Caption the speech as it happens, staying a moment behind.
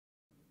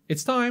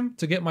It's time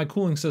to get my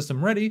cooling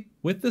system ready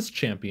with this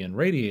champion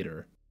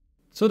radiator.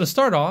 So to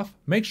start off,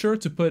 make sure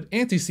to put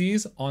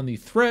anti-seize on the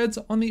threads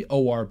on the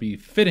ORB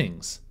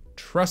fittings.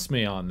 Trust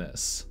me on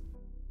this.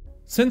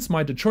 Since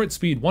my Detroit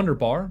Speed Wonder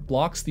Bar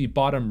blocks the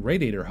bottom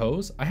radiator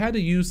hose, I had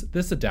to use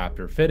this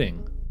adapter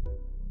fitting.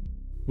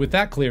 With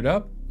that cleared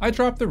up, I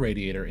dropped the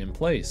radiator in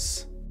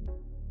place.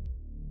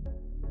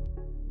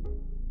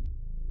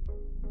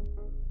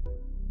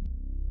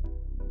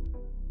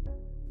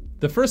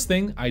 The first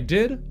thing I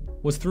did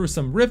was threw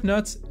some riv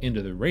nuts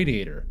into the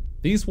radiator.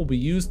 These will be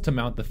used to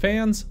mount the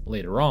fans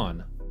later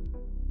on.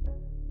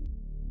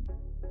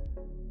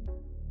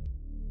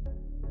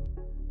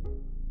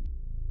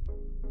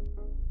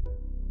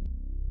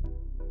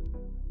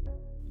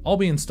 I'll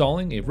be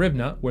installing a riv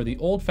nut where the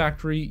old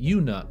factory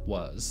U-nut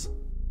was.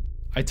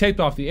 I taped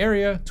off the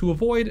area to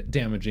avoid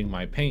damaging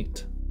my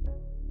paint.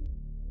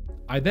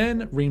 I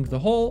then reamed the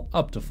hole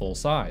up to full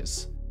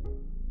size.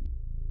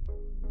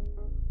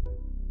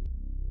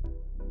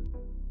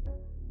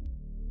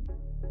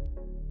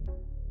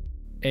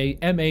 A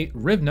M8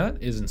 riv nut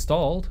is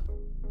installed.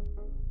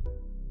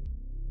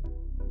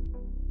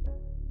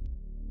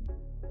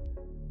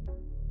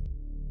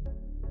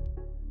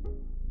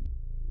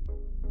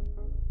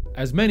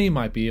 As many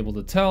might be able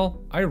to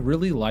tell, I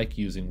really like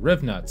using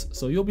riv nuts,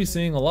 so you'll be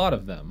seeing a lot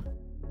of them.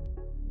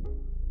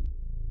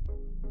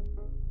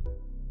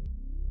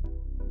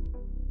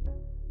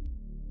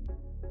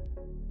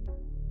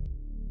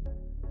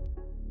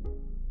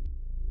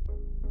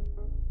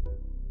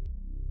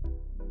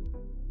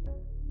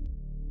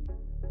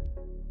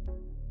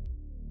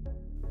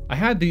 I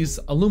had these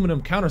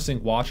aluminum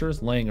countersink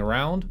washers laying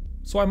around,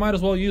 so I might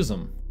as well use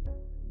them.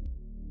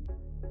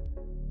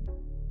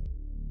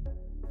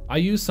 I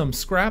used some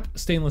scrap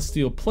stainless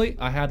steel plate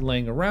I had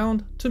laying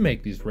around to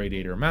make these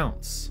radiator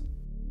mounts.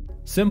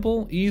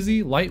 Simple,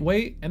 easy,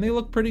 lightweight, and they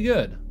look pretty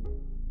good.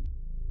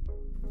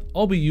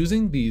 I'll be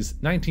using these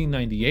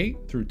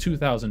 1998 through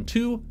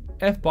 2002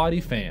 F-body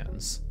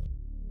fans.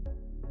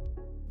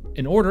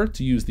 In order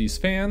to use these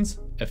fans,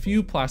 a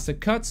few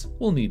plastic cuts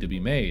will need to be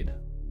made.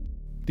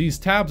 These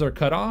tabs are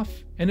cut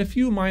off, and a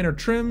few minor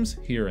trims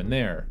here and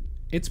there.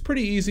 It's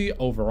pretty easy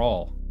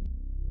overall.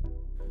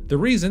 The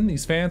reason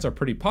these fans are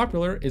pretty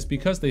popular is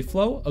because they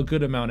flow a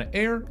good amount of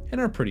air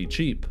and are pretty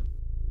cheap.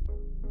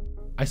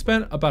 I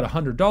spent about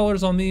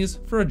 $100 on these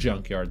for a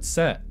junkyard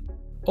set.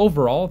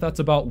 Overall, that's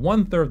about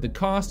 1/3 the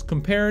cost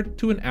compared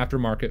to an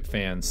aftermarket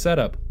fan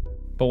setup.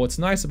 But what's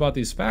nice about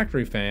these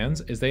factory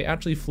fans is they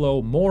actually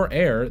flow more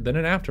air than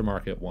an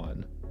aftermarket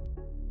one.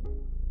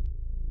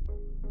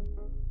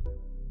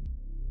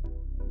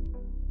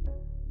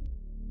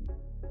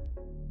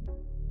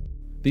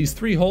 These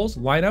 3 holes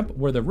line up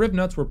where the riv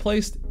nuts were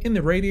placed in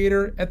the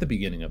radiator at the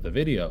beginning of the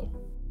video.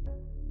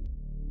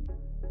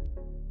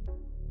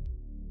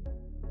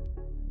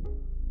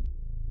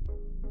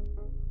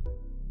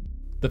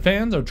 The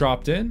fans are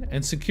dropped in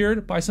and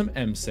secured by some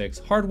M6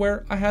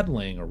 hardware I had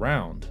laying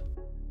around.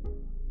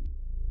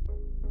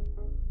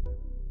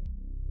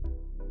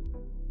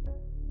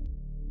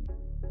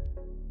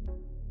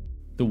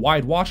 The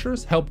wide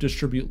washers help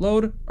distribute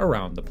load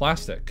around the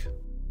plastic.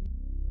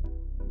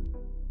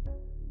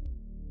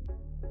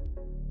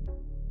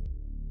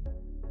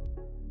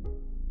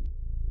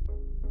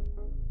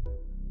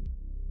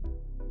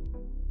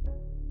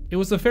 It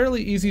was a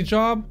fairly easy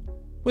job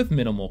with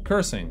minimal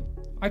cursing.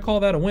 I call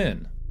that a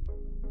win.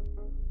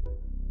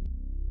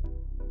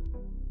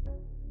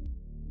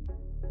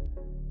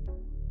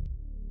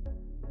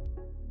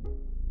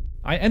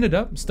 I ended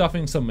up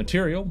stuffing some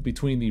material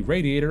between the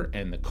radiator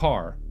and the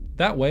car.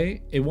 That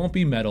way, it won't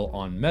be metal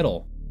on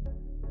metal.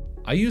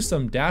 I used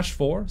some Dash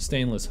 4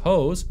 stainless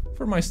hose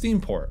for my steam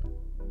port.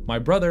 My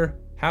brother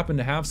happened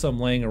to have some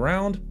laying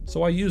around,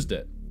 so I used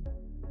it.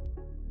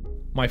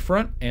 My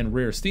front and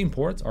rear steam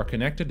ports are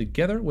connected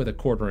together with a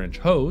 1/4-inch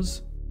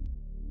hose.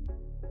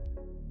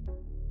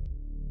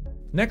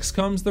 Next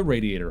comes the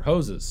radiator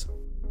hoses.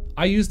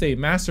 I used a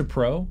Master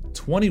Pro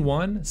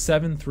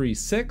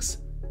 21736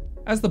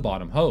 as the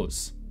bottom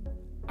hose.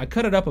 I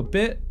cut it up a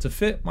bit to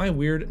fit my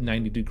weird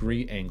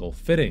 90-degree angle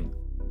fitting.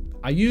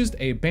 I used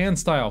a band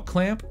style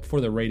clamp for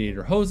the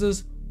radiator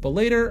hoses, but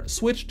later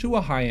switched to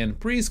a high-end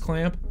breeze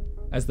clamp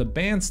as the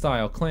band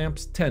style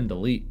clamps tend to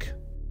leak.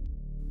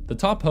 The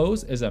top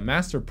hose is a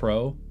Master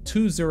Pro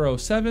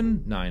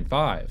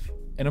 20795,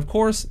 and of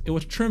course it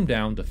was trimmed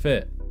down to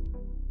fit.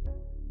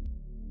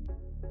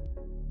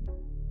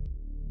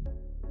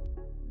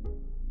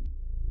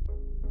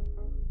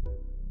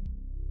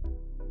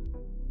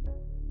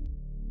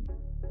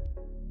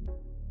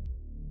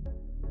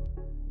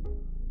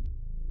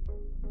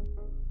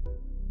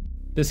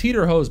 This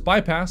heater hose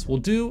bypass will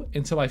do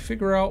until I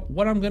figure out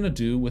what I'm going to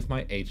do with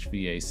my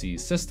HVAC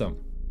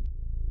system.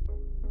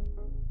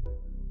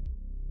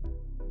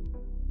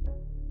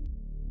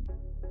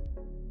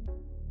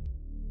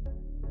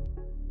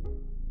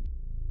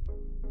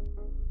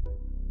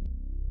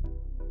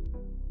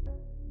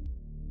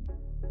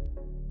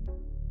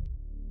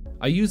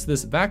 I use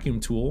this vacuum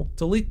tool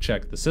to leak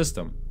check the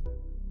system.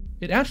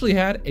 It actually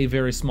had a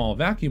very small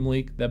vacuum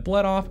leak that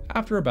bled off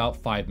after about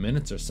 5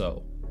 minutes or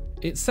so.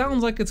 It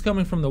sounds like it's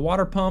coming from the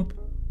water pump,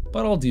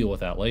 but I'll deal with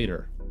that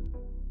later.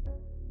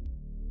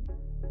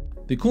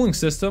 The cooling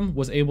system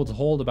was able to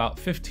hold about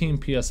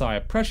 15 psi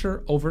of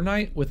pressure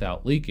overnight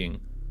without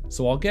leaking,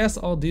 so I'll guess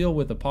I'll deal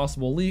with a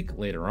possible leak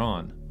later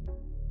on.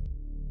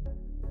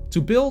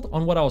 To build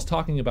on what I was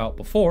talking about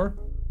before,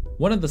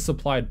 one of the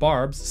supplied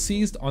barbs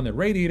seized on the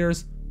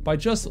radiators by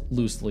just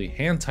loosely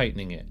hand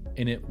tightening it,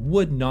 and it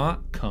would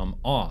not come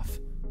off.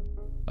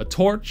 A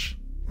torch,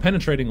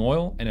 penetrating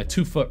oil, and a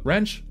 2-foot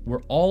wrench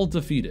were all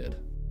defeated.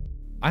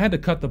 I had to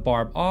cut the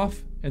barb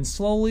off and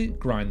slowly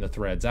grind the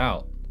threads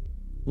out.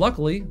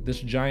 Luckily,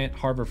 this giant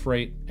Harbor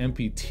Freight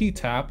MPT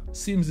tap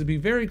seems to be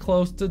very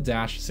close to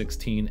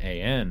 -16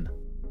 AN.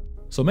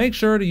 So make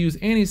sure to use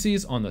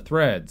anti-seize on the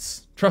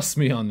threads. Trust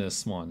me on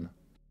this one.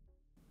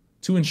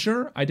 To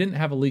ensure I didn't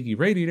have a leaky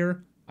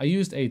radiator, I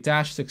used a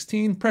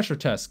 -16 pressure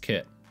test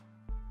kit.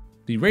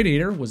 The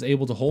radiator was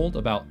able to hold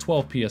about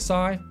 12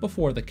 psi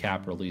before the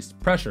cap released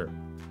pressure,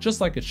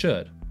 just like it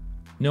should.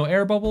 No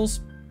air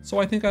bubbles, so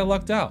I think I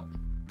lucked out.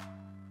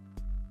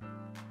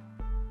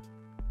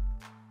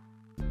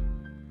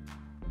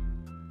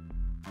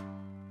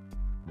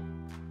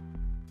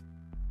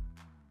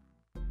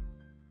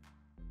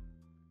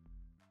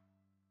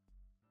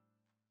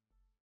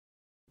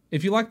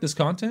 If you like this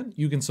content,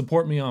 you can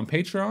support me on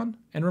Patreon,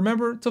 and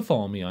remember to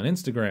follow me on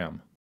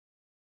Instagram.